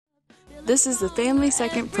This is the Family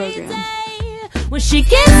Second program. When she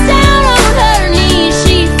gets down on her knees,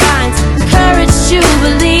 she finds courage to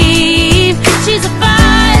believe. She's a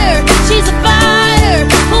fighter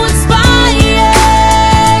who inspires.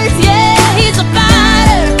 Yeah, he's a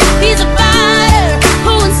fighter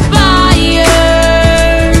who inspires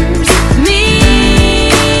me.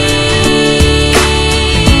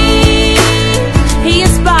 He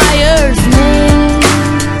inspires me.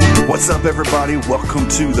 What's up, everybody? Welcome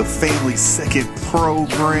to the Family Second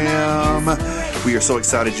program. We are so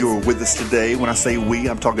excited you are with us today. When I say we,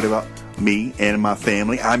 I'm talking about me and my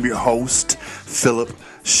family. I'm your host, Philip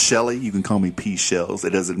Shelley. You can call me P. Shells. It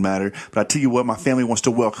doesn't matter. But I tell you what, my family wants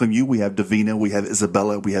to welcome you. We have Davina, we have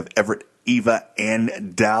Isabella, we have Everett, Eva,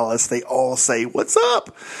 and Dallas. They all say, "What's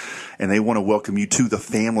up?" And they want to welcome you to the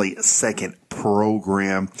Family Second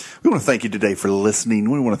program. We want to thank you today for listening.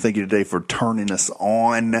 We want to thank you today for turning us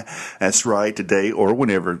on. That's right, today or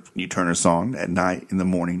whenever you turn us on, at night, in the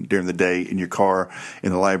morning, during the day, in your car,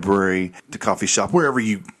 in the library, the coffee shop, wherever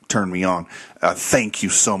you turn me on. Thank you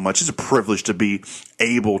so much. It's a privilege to be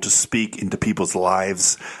able to speak into people's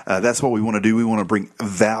lives. That's what we want to do. We want to bring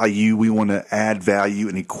value. We want to add value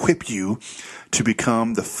and equip you to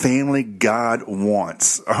become the family God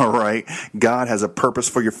wants. All right. God has a purpose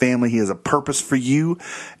for your family. He has a purpose for you.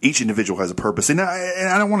 Each individual has a purpose. And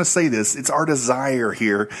I don't want to say this. It's our desire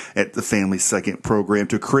here at the Family Second program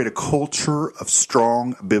to create a culture of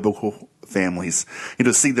strong biblical families,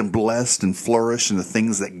 to see them blessed and flourish in the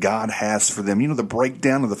things that God has for them. The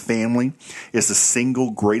breakdown of the family is the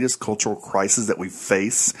single greatest cultural crisis that we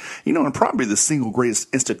face, and probably the single greatest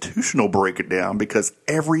institutional breakdown, because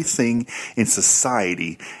everything in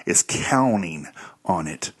society is counting on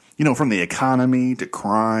it. From the economy to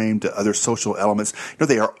crime to other social elements,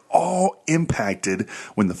 they are all impacted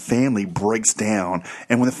when the family breaks down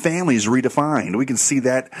and when the family is redefined. We can see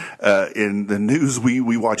that in the news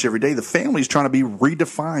we watch every day. The family is trying to be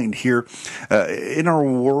redefined here in our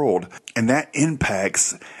world, and that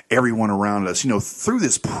impacts everyone around us. Through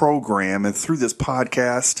this program and through this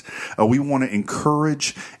podcast, we want to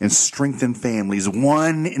encourage and strengthen families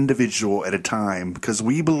one individual at a time, because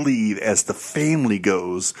we believe as the family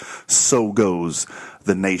goes, so goes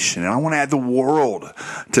the nation. And I want to add the world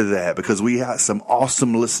to that, because we have some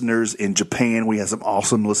awesome listeners in Japan. We have some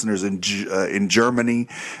awesome listeners in Germany,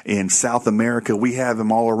 in South America. We have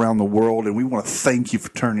them all around the world, and we want to thank you for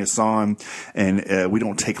turning us on. And we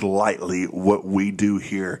don't take lightly what we do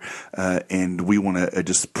here. And we want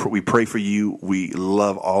to we pray for you. We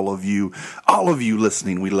love all of you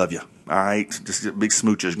listening. We love you. All right, just big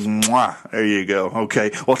smooches. Mwah. There you go.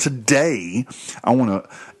 Okay. Well, today I want to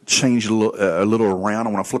change a little around. I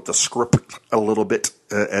want to flip the script a little bit,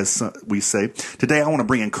 as we say. Today I want to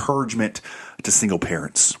bring encouragement to single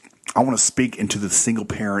parents. I want to speak into the single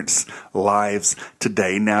parents' lives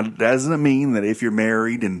today. Now, that doesn't mean that if you're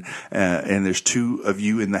married and there's two of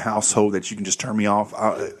you in the household that you can just turn me off.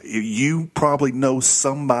 You probably know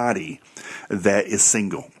somebody that is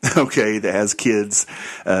single, okay, that has kids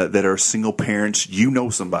that are single parents. You know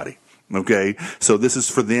somebody. Okay, so this is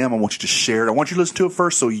for them. I want you to share it. I want you to listen to it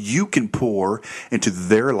first so you can pour into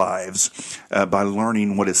their lives by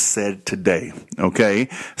learning what is said today. Okay,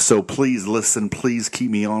 so please listen. Please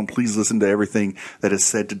keep me on. Please listen to everything that is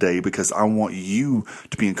said today, because I want you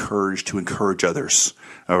to be encouraged to encourage others.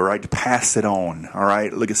 All right, to pass it on. All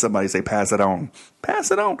right, look at somebody and say, pass it on.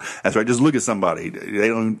 Pass it on. That's right. Just look at somebody. They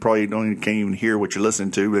can't even hear what you're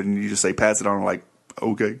listening to, but you just say, pass it on, like,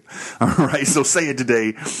 okay. All right. So say it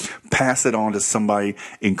today. Pass it on to somebody.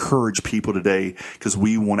 Encourage people today, because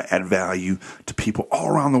we want to add value to people all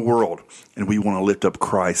around the world, and we want to lift up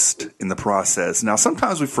Christ in the process. Now,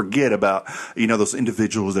 sometimes we forget about, those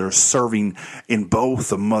individuals that are serving in both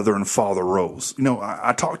the mother and father roles.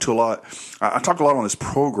 I talk a lot on this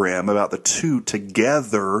program about the two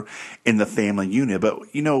together in the family unit, but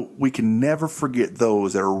we can never forget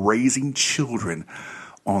those that are raising children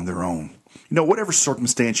on their own. Whatever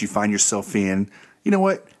circumstance you find yourself in, you know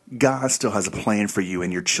what? God still has a plan for you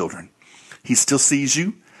and your children. He still sees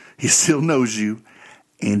you. He still knows you.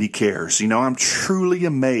 And he cares. I'm truly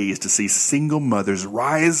amazed to see single mothers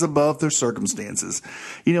rise above their circumstances,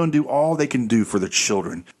 and do all they can do for their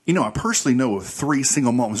children. I personally know of 3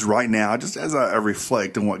 single moms right now, just as I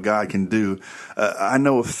reflect on what God can do. I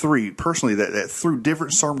know of 3 personally that through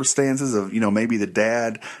different circumstances of, maybe the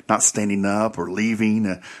dad not standing up or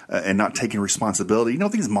leaving and not taking responsibility.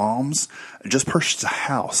 These moms just purchased a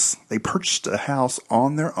house. They purchased a house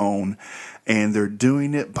on their own, and they're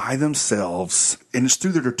doing it by themselves, and it's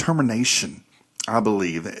through their determination I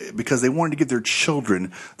believe, because they wanted to give their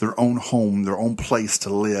children their own home, their own place to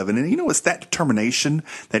live. And it's that determination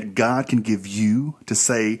that God can give you to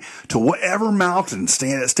say to whatever mountain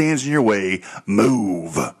that stands in your way,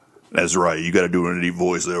 move. That's right. You got to do it in a deep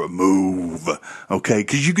voice there. Move. Okay.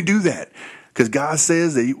 Because you can do that. Because God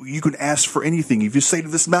says that you can ask for anything. If you say to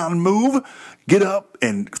this mountain, move, get up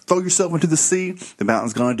and throw yourself into the sea, the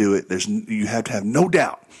mountain's going to do it. You have to have no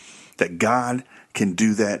doubt that God can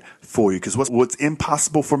do that for you. Because what's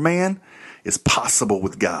impossible for man is possible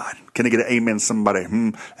with God. Can I get an amen, somebody?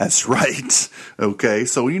 That's right. Okay.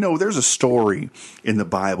 So, there's a story in the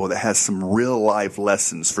Bible that has some real life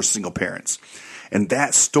lessons for single parents. And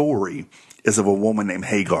that story is of a woman named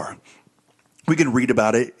Hagar. We can read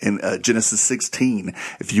about it in Genesis 16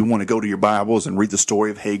 if you want to go to your Bibles and read the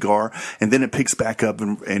story of Hagar. And then it picks back up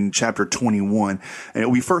in chapter 21.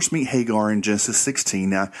 And we first meet Hagar in Genesis 16.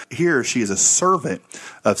 Now, here she is a servant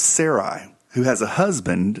of Sarai, who has a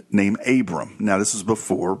husband named Abram. Now, this was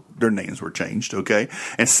before their names were changed, okay?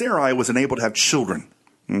 And Sarai was unable to have children.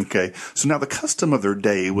 Okay, so now the custom of their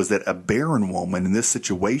day was that a barren woman in this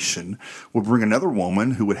situation would bring another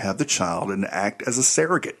woman who would have the child and act as a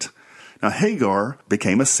surrogate. Now, Hagar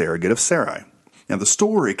became a surrogate of Sarai. Now, the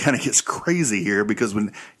story kind of gets crazy here because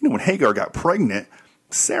when Hagar got pregnant,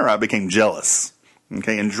 Sarai became jealous,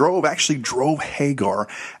 okay, and drove Hagar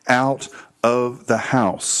out of the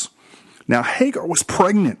house. Now, Hagar was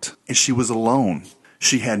pregnant and she was alone.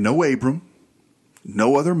 She had no Abram,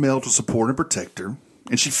 no other male to support and protect her,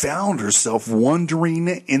 and she found herself wandering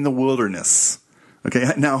in the wilderness.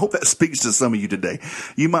 Okay, now I hope that speaks to some of you today.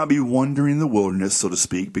 You might be wandering in the wilderness, so to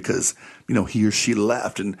speak, because, he or she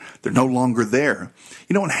left and they're no longer there.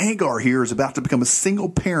 And Hagar here is about to become a single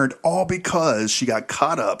parent all because she got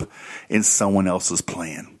caught up in someone else's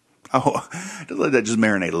plan. Oh, let that just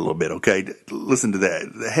marinate a little bit, okay? Listen to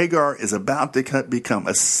that. Hagar is about to become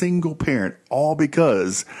a single parent all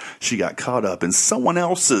because she got caught up in someone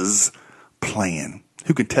else's plan.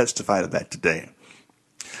 Who can testify to that today?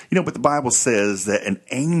 But the Bible says that an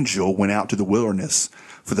angel went out to the wilderness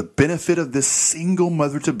for the benefit of this single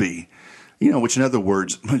mother-to-be, which in other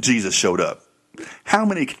words, Jesus showed up. How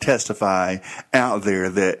many can testify out there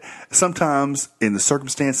that sometimes in the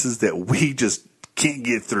circumstances that we just can't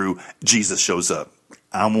get through, Jesus shows up?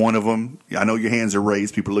 I'm one of them. I know your hands are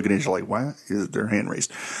raised. People are looking at you like, why is their hand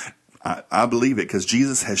raised? I believe it because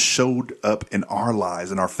Jesus has showed up in our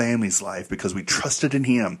lives, in our family's life, because we trusted in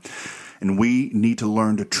him. And we need to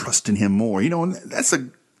learn to trust in him more. And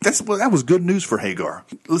that was good news for Hagar.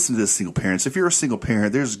 Listen to this, single parents. If you're a single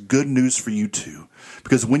parent, there's good news for you too.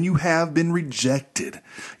 Because when you have been rejected,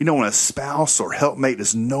 when a spouse or helpmate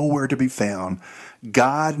is nowhere to be found,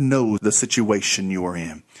 God knows the situation you are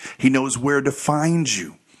in. He knows where to find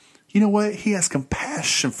you. You know what? He has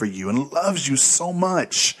compassion for you and loves you so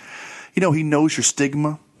much. He knows your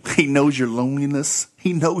stigma. He knows your loneliness.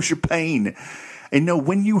 He knows your pain. And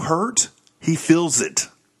when you hurt, he feels it.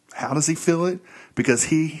 How does he feel it? Because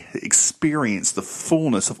he experienced the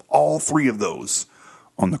fullness of all three of those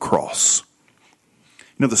on the cross.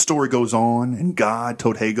 The story goes on, and God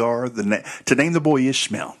told Hagar to name the boy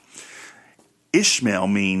Ishmael. Ishmael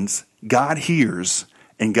means God hears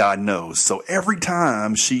and God knows. So every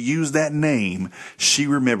time she used that name, she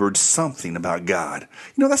remembered something about God.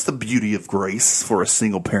 That's the beauty of grace for a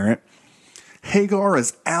single parent. Hagar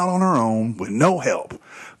is out on her own with no help,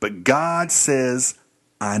 but God says,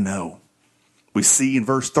 I know. We see in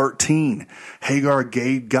verse 13, Hagar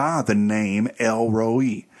gave God the name El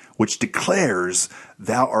Roi, which declares,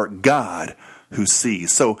 thou art God who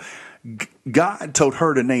sees. So God told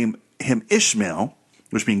her to name him Ishmael,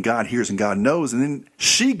 which means God hears and God knows. And then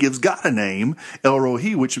she gives God a name, El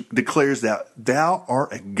Roi, which declares that thou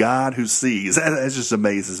art a God who sees. That just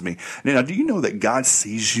amazes me. Now, do you know that God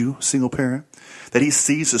sees you, single parent? That he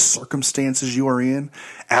sees the circumstances you are in,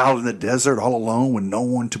 out in the desert, all alone with no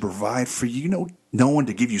one to provide for you, no one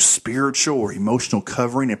to give you spiritual or emotional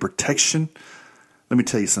covering and protection. Let me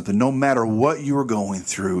tell you something. No matter what you are going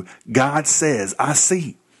through, God says, I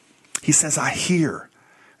see. He says, I hear.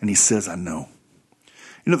 And he says, I know.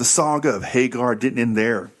 The saga of Hagar didn't end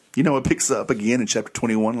there. It picks up again in chapter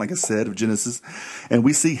 21, like I said, of Genesis. And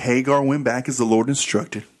we see Hagar went back as the Lord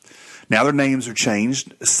instructed. Now their names are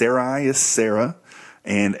changed. Sarai is Sarah,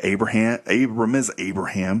 and Abram is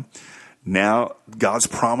Abraham. Now God's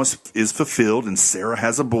promise is fulfilled, and Sarah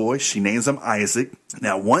has a boy. She names him Isaac.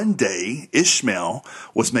 Now one day, Ishmael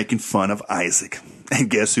was making fun of Isaac. And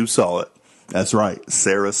guess who saw it? That's right.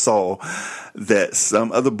 Sarah saw that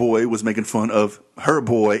some other boy was making fun of her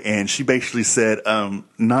boy, and she basically said,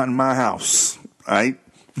 not in my house, right?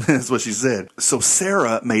 That's what she said. So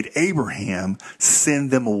Sarah made Abraham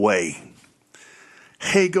send them away.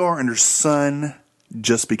 Hagar and her son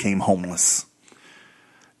just became homeless.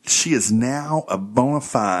 She is now a bona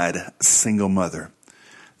fide single mother.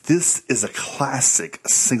 This is a classic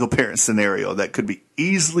single parent scenario that could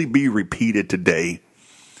easily be repeated today.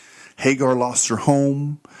 Hagar lost her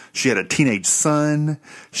home. She had a teenage son.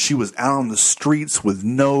 She was out on the streets with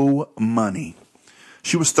no money.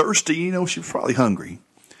 She was thirsty, she was probably hungry.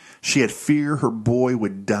 She had fear her boy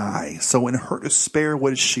would die. So in her despair, what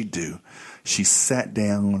did she do? She sat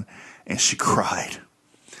down and she cried.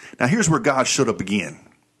 Now here's where God showed up again.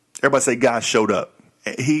 Everybody say God showed up.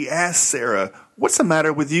 He asked Sarah, what's the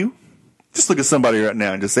matter with you? Just look at somebody right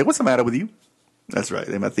now and just say, what's the matter with you? That's right.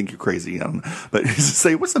 They might think you're crazy. But just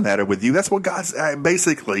say, what's the matter with you? That's what God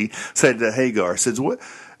basically said to Hagar. Says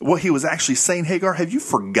what he was actually saying, Hagar, have you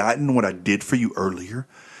forgotten what I did for you earlier?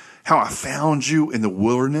 How I found you in the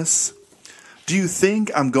wilderness? Do you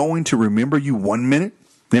think I'm going to remember you 1 minute,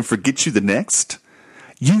 then forget you the next?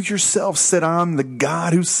 You yourself said I'm the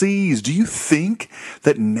God who sees. Do you think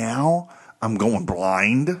that now I'm going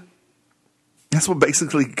blind? That's what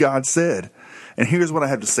basically God said. And here's what I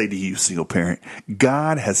have to say to you, single parent.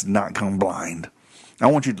 God has not gone blind. I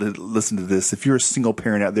want you to listen to this. If you're a single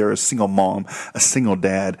parent out there, a single mom, a single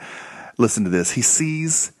dad, listen to this. He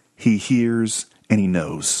sees, he hears, and he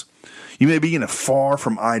knows. You may be in a far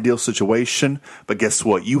from ideal situation, but guess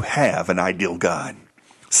what? You have an ideal God.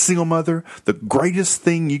 Single mother, the greatest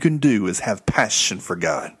thing you can do is have passion for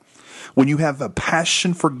God. When you have a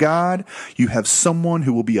passion for God, you have someone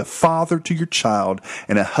who will be a father to your child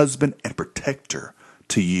and a husband and protector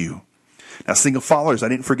to you. Now, single fathers, I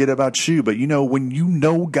didn't forget about you, but when you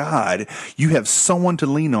know God, you have someone to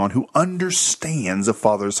lean on who understands a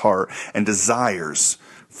father's heart and desires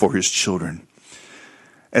for his children.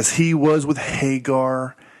 As he was with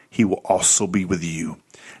Hagar, he will also be with you.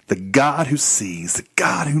 The God who sees, the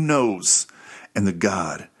God who knows, and the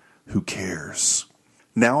God who cares.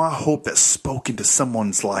 Now I hope that spoke into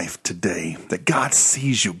someone's life today, that God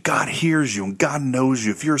sees you, God hears you, and God knows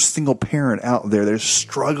you. If you're a single parent out there that is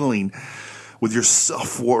struggling with your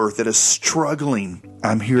self-worth, that is struggling,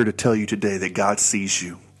 I'm here to tell you today that God sees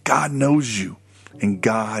you, God knows you, and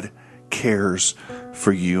God cares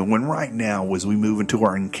for you. And right now, as we move into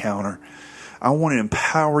our encounter, I want to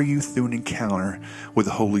empower you through an encounter with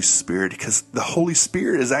the Holy Spirit, because the Holy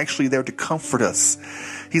Spirit is actually there to comfort us.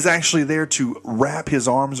 He's actually there to wrap his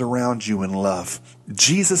arms around you in love.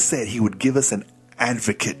 Jesus said he would give us an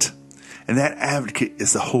advocate, and that advocate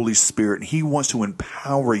is the Holy Spirit. And he wants to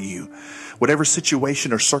empower you. Whatever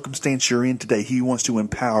situation or circumstance you're in today, he wants to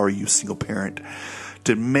empower you, single parent,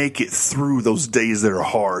 to make it through those days that are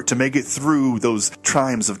hard, to make it through those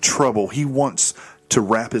times of trouble. He wants to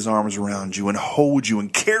wrap his arms around you and hold you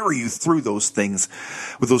and carry you through those things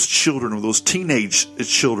with those children, with those teenage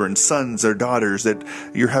children, sons or daughters that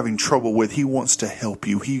you're having trouble with. He wants to help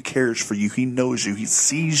you. He cares for you. He knows you. He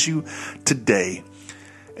sees you today,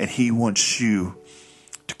 and he wants you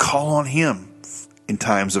to call on him in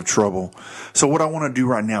times of trouble. So what I want to do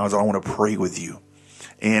right now is I want to pray with you.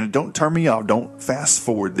 And don't turn me off. Don't fast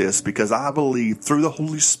forward this, because I believe through the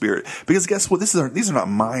Holy Spirit. Because guess what? These are not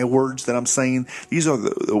my words that I'm saying. These are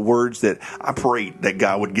the words that I prayed that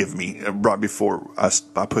God would give me right before I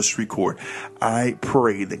pushed record. I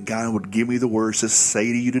prayed that God would give me the words to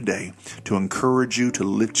say to you today, to encourage you, to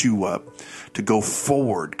lift you up, to go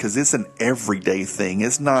forward, because it's an everyday thing.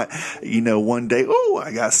 It's not, one day,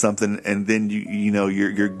 I got something, and then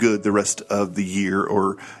you're good the rest of the year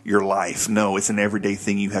or your life. No, it's an everyday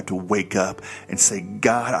thing. You have to wake up and say,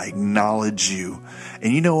 God, I acknowledge you.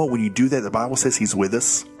 And you know what? When you do that, the Bible says he's with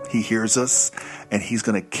us, he hears us, and he's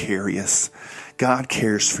going to carry us. God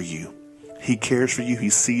cares for you. He cares for you. He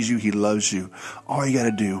sees you. He loves you. All you got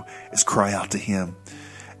to do is cry out to him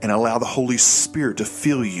and allow the Holy Spirit to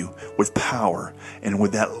fill you with power and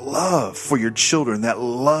with that love for your children, that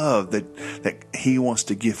love that he wants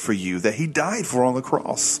to give for you, that he died for on the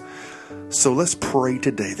cross. So let's pray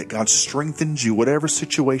today that God strengthens you, whatever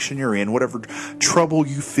situation you're in, whatever trouble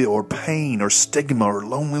you feel, or pain, or stigma, or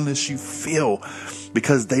loneliness you feel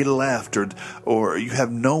because they left, or you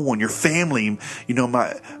have no one, your family,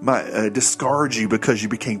 might discard you because you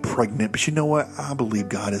became pregnant. But you know what? I believe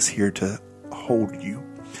God is here to hold you.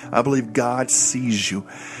 I believe God sees you,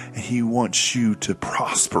 and he wants you to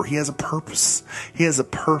prosper. He has a purpose. He has a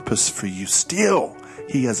purpose for you still.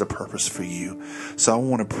 He has a purpose for you. So I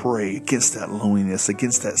want to pray against that loneliness,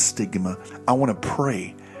 against that stigma. I want to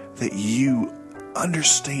pray that you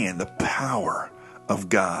understand the power of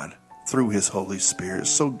God through his Holy Spirit.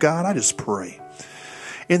 So God, I just pray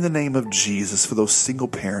in the name of Jesus for those single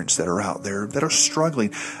parents that are out there that are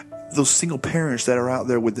struggling, those single parents that are out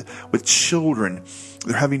there with children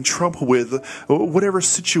they're having trouble with, whatever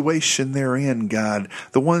situation they're in, God,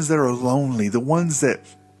 the ones that are lonely, the ones that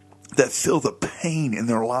feel the pain in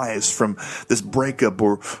their lives from this breakup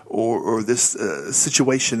or this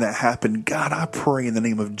situation that happened. God, I pray in the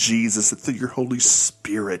name of Jesus that through your Holy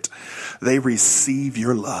Spirit, they receive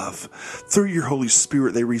your love. Through your Holy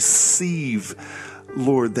Spirit, they receive,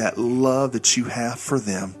 Lord, that love that you have for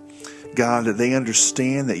them. God, that they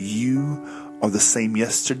understand that you are the same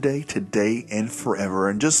yesterday, today, and forever.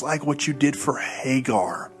 And just like what you did for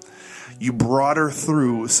Hagar, you brought her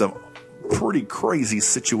through some pretty crazy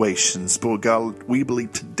situations. But God, we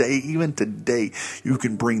believe today, even today, you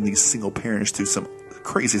can bring these single parents through some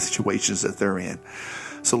crazy situations that they're in.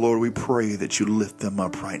 So Lord, we pray that you lift them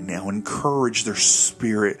up right now, encourage their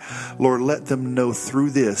spirit. Lord, let them know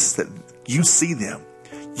through this that you see them,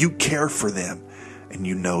 you care for them, and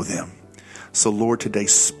you know them. So Lord, today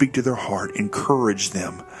speak to their heart, encourage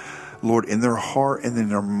them, Lord, in their heart and in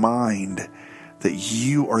their mind, that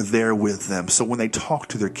you are there with them. So when they talk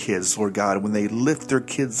to their kids, Lord God, when they lift their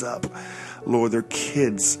kids up, Lord, their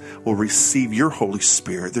kids will receive your Holy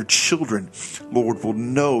Spirit. Their children, Lord, will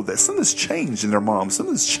know that something's changed in their mom,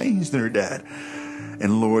 something's changed in their dad.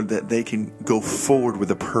 And Lord, that they can go forward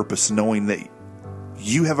with a purpose, knowing that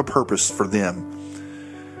you have a purpose for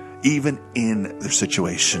them, even in their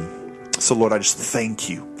situation. So Lord, I just thank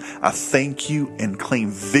you. I thank you and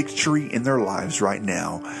claim victory in their lives right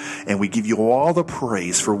now. And we give you all the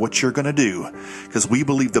praise for what you're going to do, because we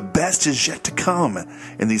believe the best is yet to come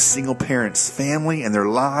in these single parents' family and their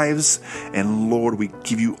lives. And Lord, we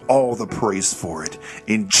give you all the praise for it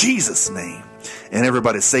in Jesus' name. And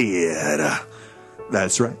everybody say it.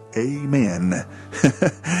 That's right. Amen.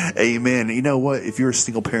 Amen. You know what? If you're a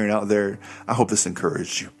single parent out there, I hope this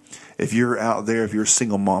encouraged you. If you're out there, if you're a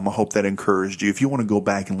single mom, I hope that encouraged you. If you want to go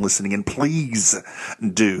back and listen again, please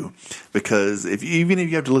do. Because even if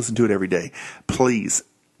you have to listen to it every day, please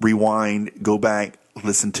rewind, go back,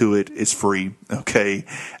 listen to it. It's free. Okay.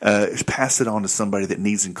 Pass it on to somebody that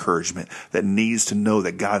needs encouragement, that needs to know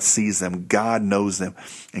that God sees them, God knows them,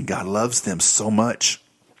 and God loves them so much,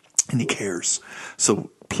 and He cares. So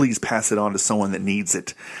please pass it on to someone that needs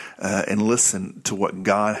it, and listen to what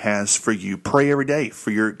God has for you. Pray every day for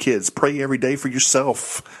your kids. Pray every day for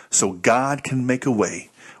yourself, so God can make a way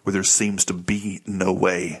where there seems to be no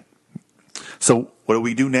way. So what do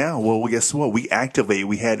we do now? Well, guess what? We activate.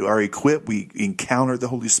 We had our equip. We encountered the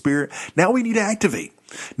Holy Spirit. Now we need to activate.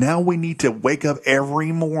 Now we need to wake up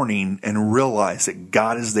every morning and realize that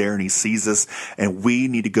God is there and He sees us, and we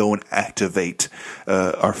need to go and activate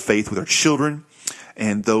our faith with our children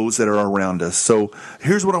and those that are around us. So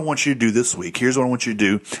here's what I want you to do this week. Here's what I want you to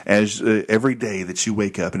do as every day that you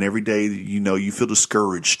wake up and every day that you feel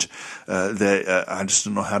discouraged, that I just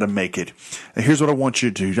don't know how to make it. And here's what I want you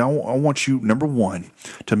to do. I want you, number one,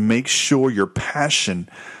 to make sure your passion,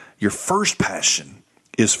 your first passion,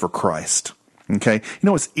 is for Christ. Okay?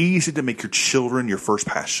 It's easy to make your children your first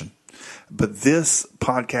passion. But this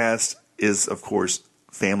podcast is, of course,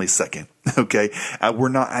 family second. Okay. We're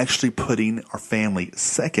not actually putting our family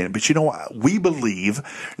second, but we believe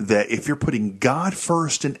that if you're putting God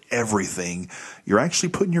first in everything, you're actually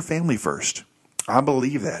putting your family first. I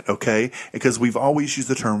believe that. Okay. Because we've always used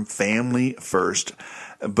the term family first,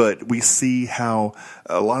 but we see how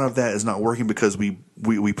a lot of that is not working because we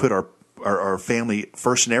put our family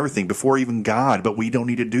first in everything before even God, but we don't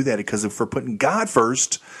need to do that, because if we're putting God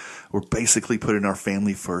first, we're basically putting our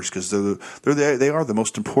family first, because they are the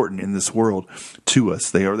most important in this world to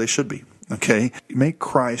us. They should be. Okay? Make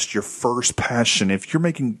Christ your first passion. If you're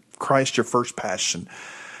making Christ your first passion,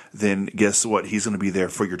 then guess what? He's going to be there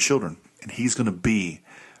for your children, and He's going to be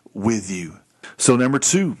with you. So number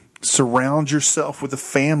two, surround yourself with a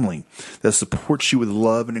family that supports you with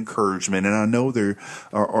love and encouragement. And I know there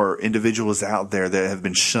are individuals out there that have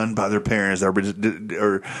been shunned by their parents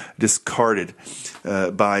or discarded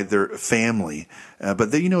by their family.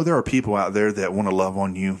 But there are people out there that want to love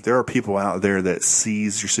on you. There are people out there that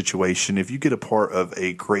sees your situation. If you get a part of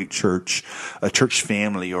a great church, a church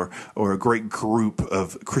family, or a great group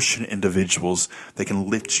of Christian individuals that can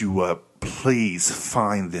lift you up, please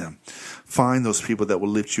find them. Find those people that will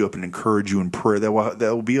lift you up and encourage you in prayer. That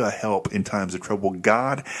will be a help in times of trouble.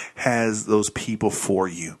 God has those people for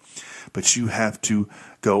you. but you have to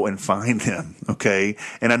go and find them, okay?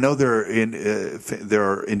 And I know there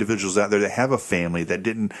are individuals out there that have a family that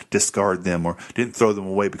didn't discard them or didn't throw them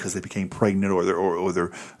away because they became pregnant or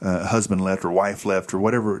their husband left or wife left or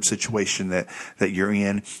whatever situation that you're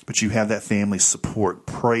in, but you have that family support.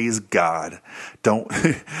 Praise God. Don't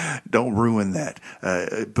ruin that.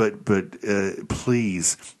 But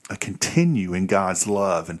please continue in God's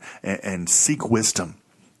love and seek wisdom.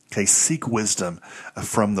 Okay, seek wisdom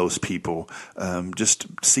from those people. Just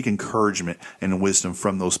seek encouragement and wisdom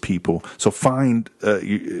from those people. So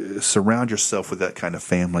surround yourself with that kind of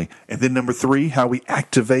family. And then number 3, how we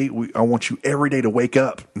activate. I want you every day to wake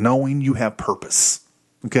up knowing you have purpose.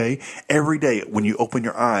 Okay, every day when you open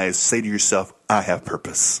your eyes, say to yourself, I have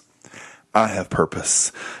purpose. I have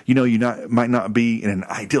purpose. You might not be in an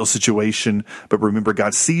ideal situation, but remember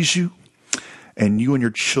God sees you and you and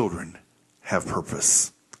your children have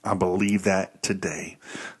purpose. I believe that today.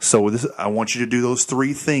 So I want you to do those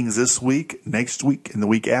 3 things this week, next week, and the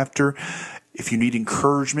week after. If you need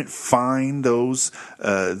encouragement, find those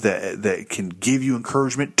that can give you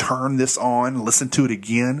encouragement. Turn this on. Listen to it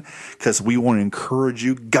again, because we want to encourage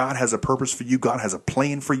you. God has a purpose for you. God has a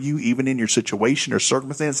plan for you, even in your situation or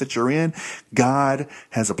circumstance that you're in. God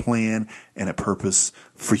has a plan and a purpose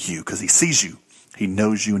for you because He sees you. He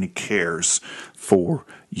knows you and He cares for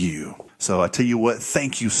you. So I tell you what,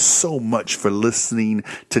 thank you so much for listening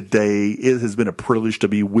today. It has been a privilege to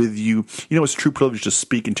be with you. It's a true privilege to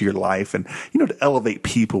speak into your life and, to elevate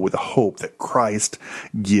people with the hope that Christ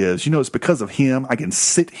gives. It's because of Him I can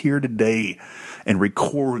sit here today and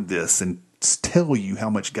record this and tell you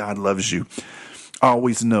how much God loves you. I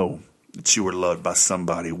always know that you are loved by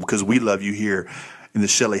somebody because we love you here in the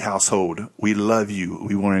Shelley household. We love you.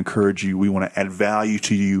 We want to encourage you. We want to add value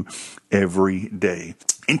to you every day.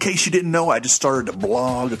 In case you didn't know, I just started a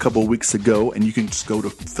blog a couple of weeks ago, and you can just go to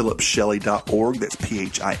philipshelley.org. That's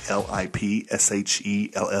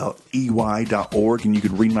philipshelley.org, and you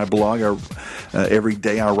can read my blog. Every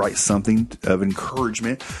day I write something of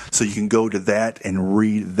encouragement, so you can go to that and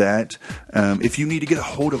read that. If you need to get a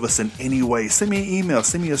hold of us in any way, send me an email,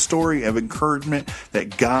 send me a story of encouragement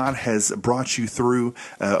that God has brought you through.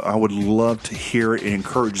 I would love to hear it. It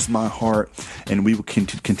encourages my heart, and we will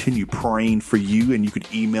continue praying for you, and you could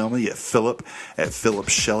email me at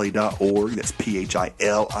philip@philipshelley.org. That's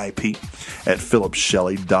PHILIP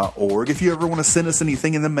 @philipshelley.org. If you ever want to send us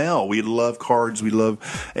anything in the mail, we love cards. We love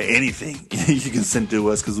anything you can send to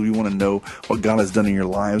us because we want to know what God has done in your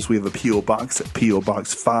lives. We have a P.O. Box at P.O.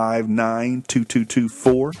 Box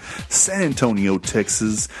 592224, San Antonio,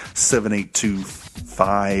 Texas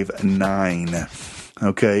 78259.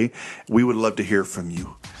 Okay, we would love to hear from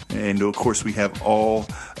you. And, of course, we have all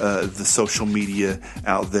the social media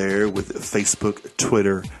out there with Facebook,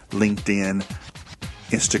 Twitter, LinkedIn,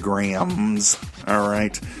 Instagrams. All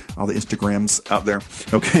right. All the Instagrams out there.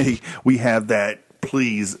 Okay. We have that.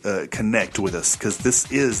 Please connect with us because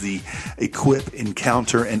this is the Equip,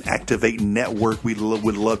 Encounter, and Activate Network. We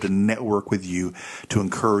would love to network with you to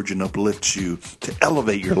encourage and uplift you to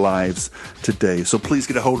elevate your lives today. So please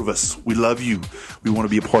get a hold of us. We love you. We want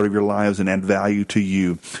to be a part of your lives and add value to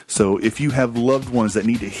you. So if you have loved ones that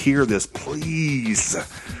need to hear this, please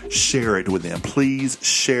share it with them. Please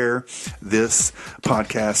share this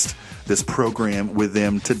podcast, this program with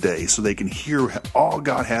them today so they can hear all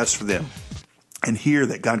God has for them. And hear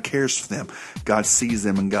that God cares for them, God sees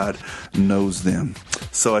them, and God knows them.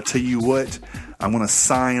 So I tell you what, I'm going to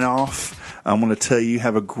sign off. I'm going to tell you,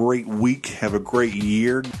 have a great week, have a great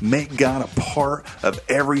year. Make God a part of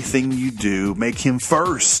everything you do. Make Him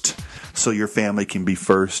first so your family can be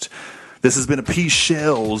first. This has been a P.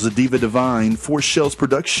 Shells, a Diva Divine, for Shells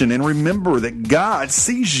Production. And remember that God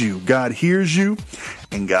sees you, God hears you,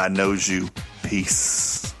 and God knows you.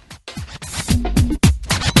 Peace.